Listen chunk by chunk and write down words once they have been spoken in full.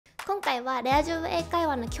今回はレアジョブ英会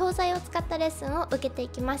話の教材を使ったレッスンを受けてい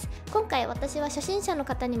きます。今回私は初心者の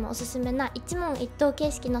方にもおすすめな一問一答形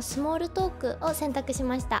式のスモールトークを選択し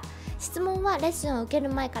ました。質問はレッスンを受ける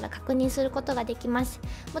前から確認することができます。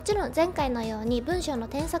もちろん前回のように文章の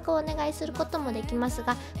添削をお願いすることもできます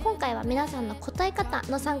が、今回は皆さんの答え方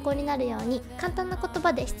の参考になるように簡単な言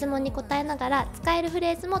葉で質問に答えながら使えるフ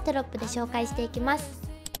レーズもテロップで紹介していきます。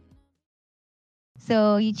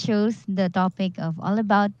So you chose the topic of all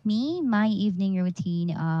about me, my evening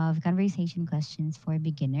routine of conversation questions for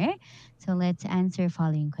beginner. So let's answer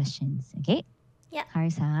following questions, okay? Yeah.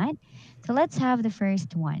 Harsan. So let's have the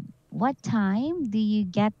first one. What time do you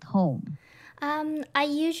get home? I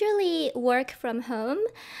usually work from home,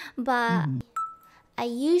 but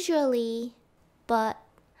but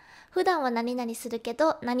普段は何々するけ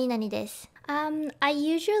ど何々です。I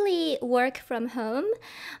usually work from home,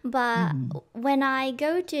 but when I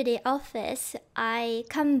go to the office, I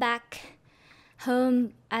come back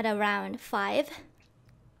home at around 5.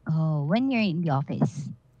 Oh, when you're in the office.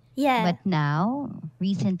 Yeah. But now,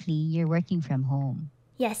 recently, you're working from home.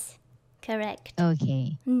 Yes, correct.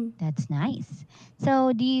 Okay, that's nice.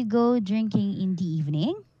 So do you go drinking in the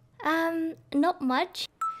evening? Not much.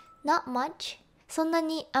 Not much? そんな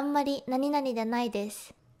にあんまり何々でないで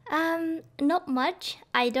す。Not much.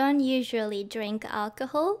 I don't usually drink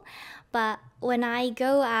alcohol, but when I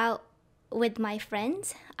go out with my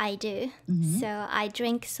friends, I do. So I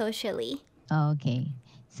drink socially. Okay.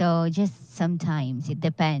 So just sometimes, it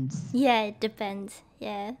depends. Yeah, it depends.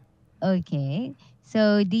 Yeah. Okay.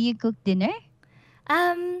 So do you cook dinner?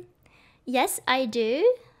 Yes, I do.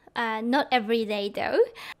 Not every day though.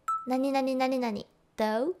 何々何々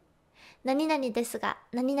though? 何々ですが、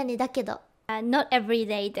何々だけど。Not every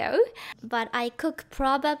day though, but I cook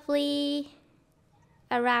probably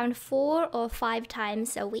around 4 or 5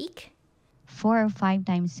 times a week. 4 or 5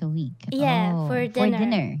 times a week? Yeah, Oh, for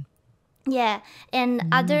dinner. Yeah, and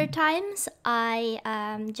other times I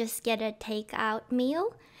just get a takeout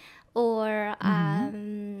meal or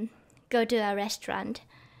go to a restaurant.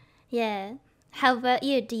 Yeah. How about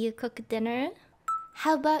you? Do you cook dinner?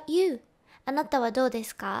 How about you? あなたはどうで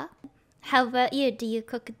すか? How about you? Do you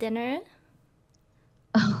cook dinner?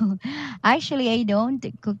 Actually, I don't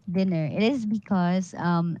cook dinner. It is because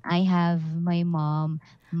I have my mom,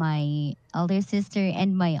 my elder sister,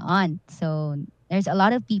 and my aunt. So there's a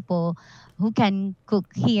lot of people who can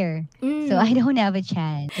cook here. So I don't have a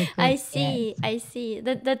chance to cook. I see. I see.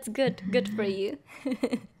 That's good. Good for you.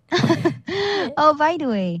 Oh, by the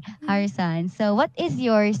way, Harsan, so what is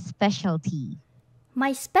your specialty?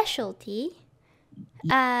 My specialty?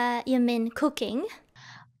 You mean cooking?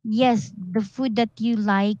 Yes, the food that you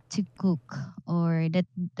like to cook or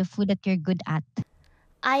the food that you're good at.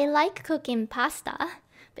 I like cooking pasta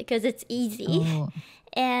because it's easy. Oh.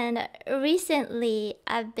 And recently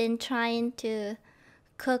I've been trying to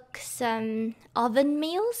cook some oven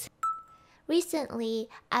meals. Recently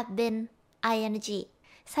I've been ing.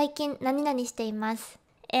 最近何々しています。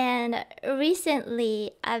And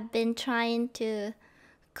recently I've been trying to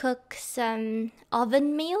cook some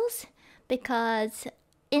oven meals because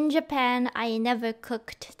in Japan, I never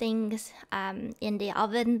cooked things in the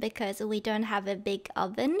oven because we don't have a big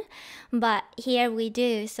oven. But here we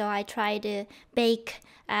do, so I try to bake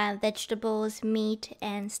vegetables, meat,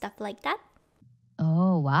 and stuff like that.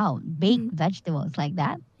 Oh, wow. Baked vegetables like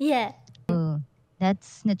that? Yeah. Oh,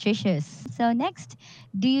 that's nutritious. So next,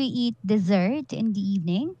 do you eat dessert in the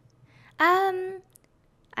evening?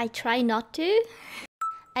 I try not to.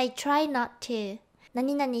 I try not to.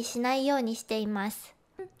 何々しないようにしています。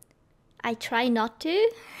I try not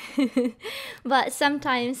to, but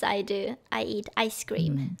sometimes I do. I eat ice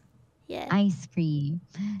cream. Yeah. Ice cream.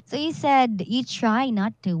 So you said you try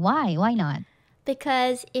not to. Why? Why not?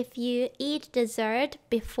 Because if you eat dessert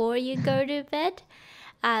before you go to bed,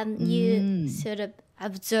 you sort of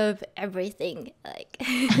absorb everything, like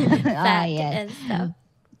fat and stuff.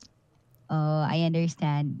 Oh, I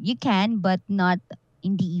understand. You can, but not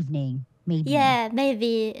in the evening, maybe. Yeah,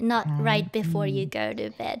 maybe not right before you go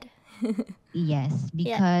to bed. Yes,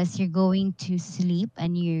 because you're going to sleep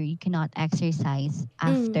and you cannot exercise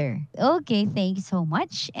after. Okay, thank you so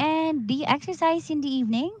much. And do you exercise in the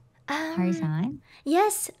evening, Harsan?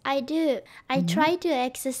 Yes, I do. I try to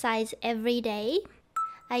exercise every day.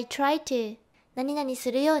 I try to 何々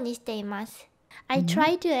するようにしています。I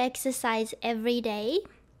try to exercise every day.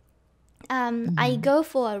 I go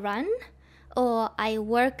for a run or I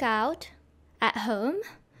work out at home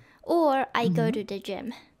or I go to the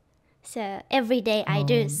gym. So every day I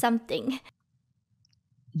do something.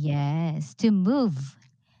 Yes, to move.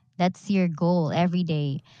 That's your goal every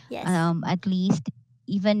day. Yes. At least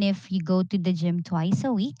even if you go to the gym twice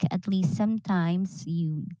a week, at least sometimes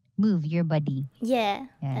you move your body. Yeah,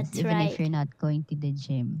 Yes, that's even if right. you're not going to the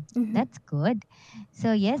gym. Mhm. That's good.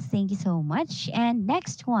 So, yes, thank you so much. And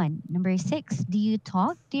next one, number six, do you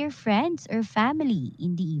talk to your friends or family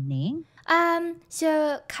in the evening?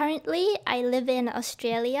 So currently I live in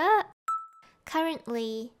Australia.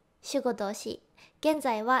 Currently 主語動詞。現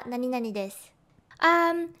在は何々です。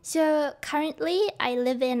So currently I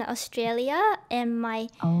live in Australia and my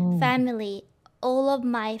Oh, family, all of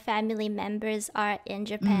my family members are in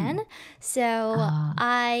Japan. mm, So ah,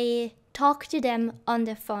 I talk to them on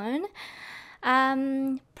the phone.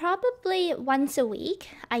 Probably once a week.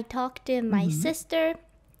 I talk to my mm-hmm. sister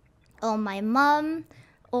or my mom,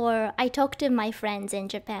 or I talk to my friends in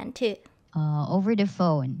Japan too. Over the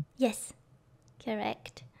phone. Yes,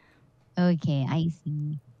 correct. Okay, I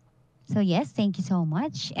see. So, yes, thank you so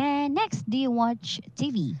much. And next, do you watch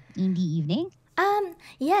TV in the evening?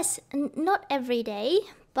 Yes, not every day,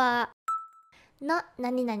 but not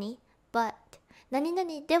何々 but 何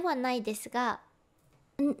々ではないですが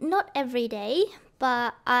not every day,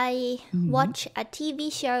 but I Mm-hmm. watch a TV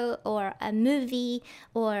show or a movie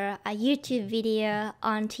or a YouTube video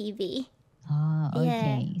on TV. Oh,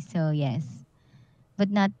 Yeah. okay. So, yes, but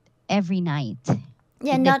not every night.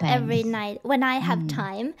 Yeah, It not every depends. night. When I have Mm,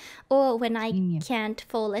 time or when I yeah. can't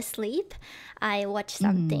fall asleep, I watch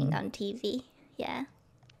something Mm-hmm. on TV. Yeah.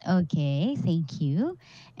 Okay, thank you.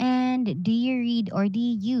 And do you read or do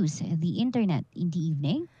you use the internet in the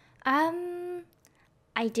evening?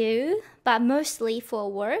 I do, but mostly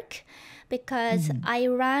for work because Mm-hmm. I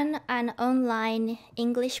run an online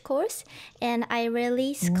English course and I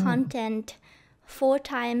release Oh, content 4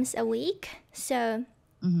 times a week. So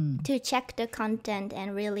mm-hmm. to check the content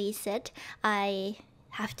and release it, I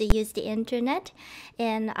have to use the internet.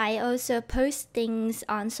 And I also post things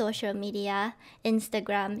on social media,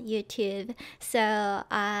 Instagram, YouTube. So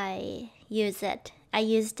I use it. I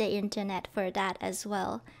use the internet for that as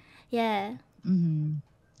well. Yeah. Mm-hmm.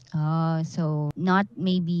 So not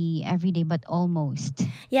maybe every day, but almost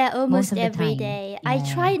Yeah, most almost of the every time. day. I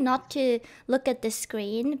Yeah. try not to look at the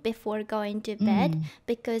screen before going to bed Mm.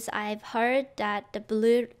 because I've heard that the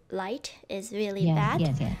blue light is really Yes, bad.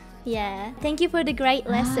 yes, yes. Yeah. Thank you for the great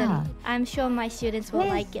lesson. Ah, I'm sure my students will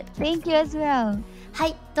yes. like it. Thank you as well. は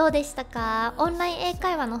い、どうでしたか？オンライン英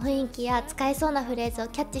会話の雰囲気や使えそうなフレーズを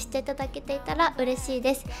キャッチしていただけていたら嬉しい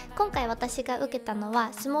です。今回私が受けたの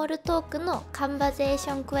はスモールトークのカンバゼーシ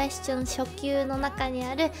ョンクエスチョン初級の中に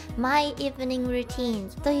ある My Evening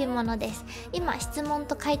Routines というものです。今質問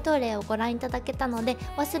と回答例をご覧いただけたので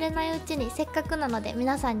忘れないうちにせっかくなので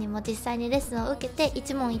皆さんにも実際にレッスンを受けて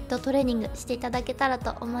一問一答トレーニングしていただけたら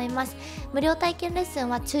と思います。無料体験レッスン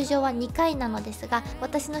は通常は2回なのですが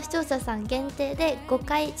私の視聴者さん限定で5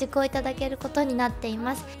回受講いただけることになってい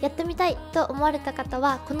ます。やってみたいと思われた方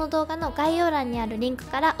はこの動画の概要欄にあるリンク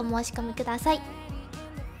からお申し込みください。